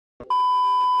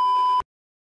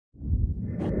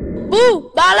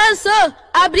Balançou,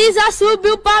 a brisa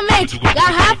subiu pra mente.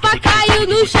 Garrafa caiu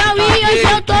no chão e hoje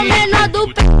eu tô menor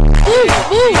do pé.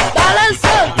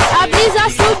 Balançou, a brisa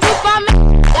subiu pra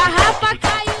mente. Garrafa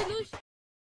caiu no chão.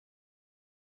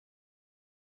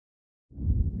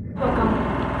 Welcome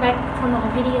back to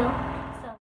another video.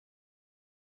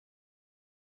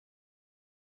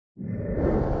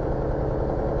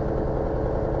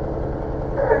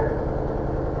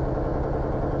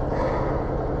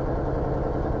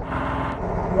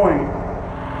 Wait.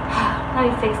 Let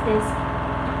me fix this.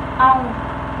 I don't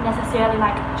necessarily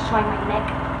like showing my neck.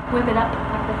 Whip it up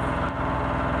like this.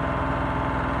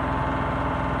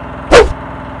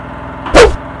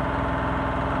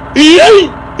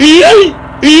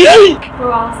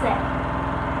 We're all set.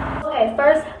 Okay,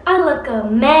 first I look a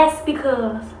mess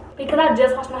because I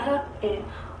just washed my hair and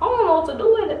I don't know what to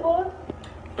do with it, boy.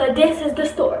 But this is the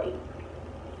story.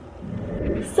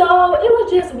 So it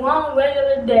was just one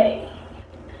regular day.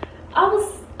 I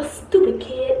was a stupid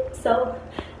kid, so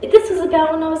this was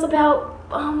about when I was about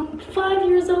 5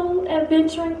 years old,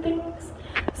 adventuring things.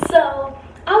 So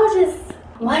I was just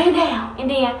laying down, and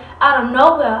then out of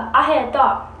nowhere I had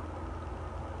thought,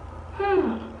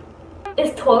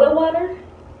 is toilet water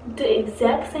the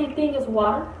exact same thing as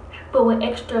water, but with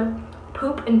extra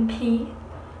poop and pee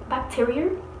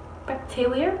bacteria?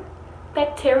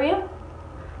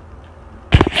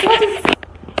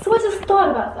 So I just thought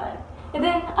about that. And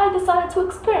then I decided to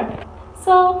experiment.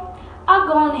 So I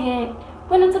gone ahead,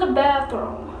 went into the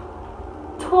bathroom.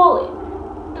 Toilet.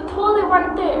 The toilet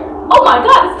right there. Oh my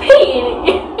god, it's pee in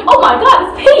it. Oh my god,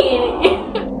 it's pee in it.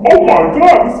 Oh my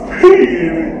god, it's pee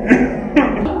in it.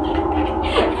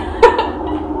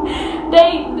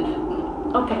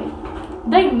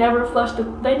 They never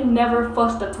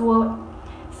flushed the toilet.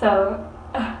 So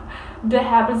that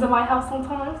happens in my house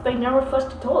sometimes. They never flush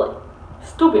the toilet.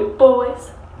 Stupid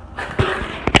boys.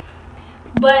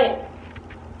 But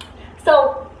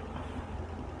so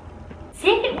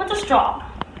sip it with a straw.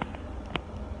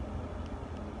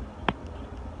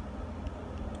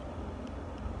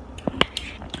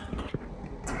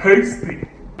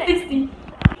 Tasty.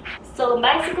 So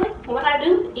basically what I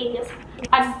do is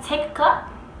I just take a cup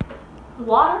of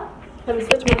water. Let me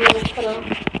switch my name. Hold on.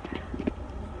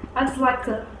 I just like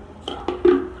to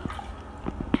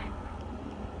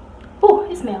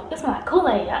it smells like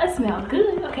Kool-Aid. It smells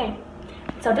good. Okay.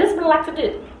 So this is what I like to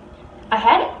do. I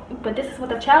had it, but this is what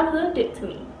the childhood did to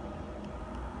me.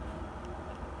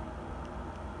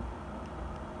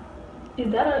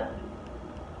 Is that a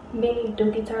mini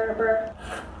dookie turd, bro?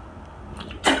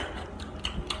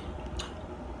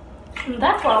 And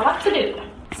that's what I like to do.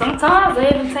 Sometimes I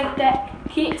even take that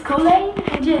kid's Kool-Aid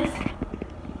and just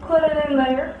put it in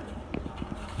there.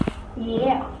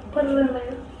 Yeah, put it in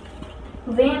there.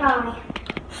 Then I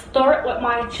stir it with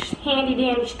my handy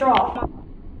dandy straw.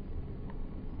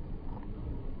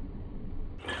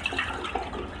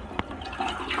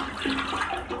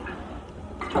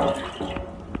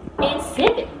 And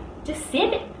sip it. Just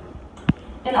sip it.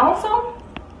 And also,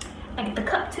 I get the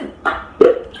cup too.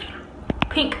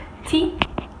 Pink tea.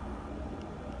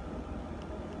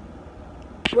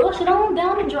 Rush it on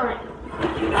down the drain.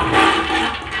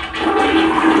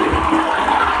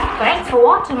 Thanks for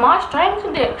watching my strange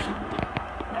addiction.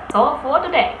 That's all for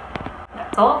today.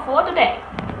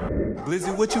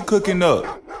 Glizzy, what you cooking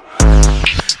up?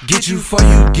 Get you for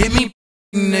you, get me,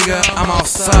 nigga, I'm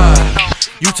outside.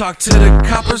 You talk to the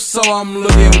coppers, so I'm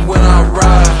looking when I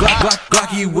ride.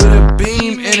 Glocky with a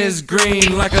beam and it's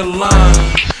green like a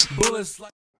line. Bullets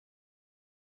like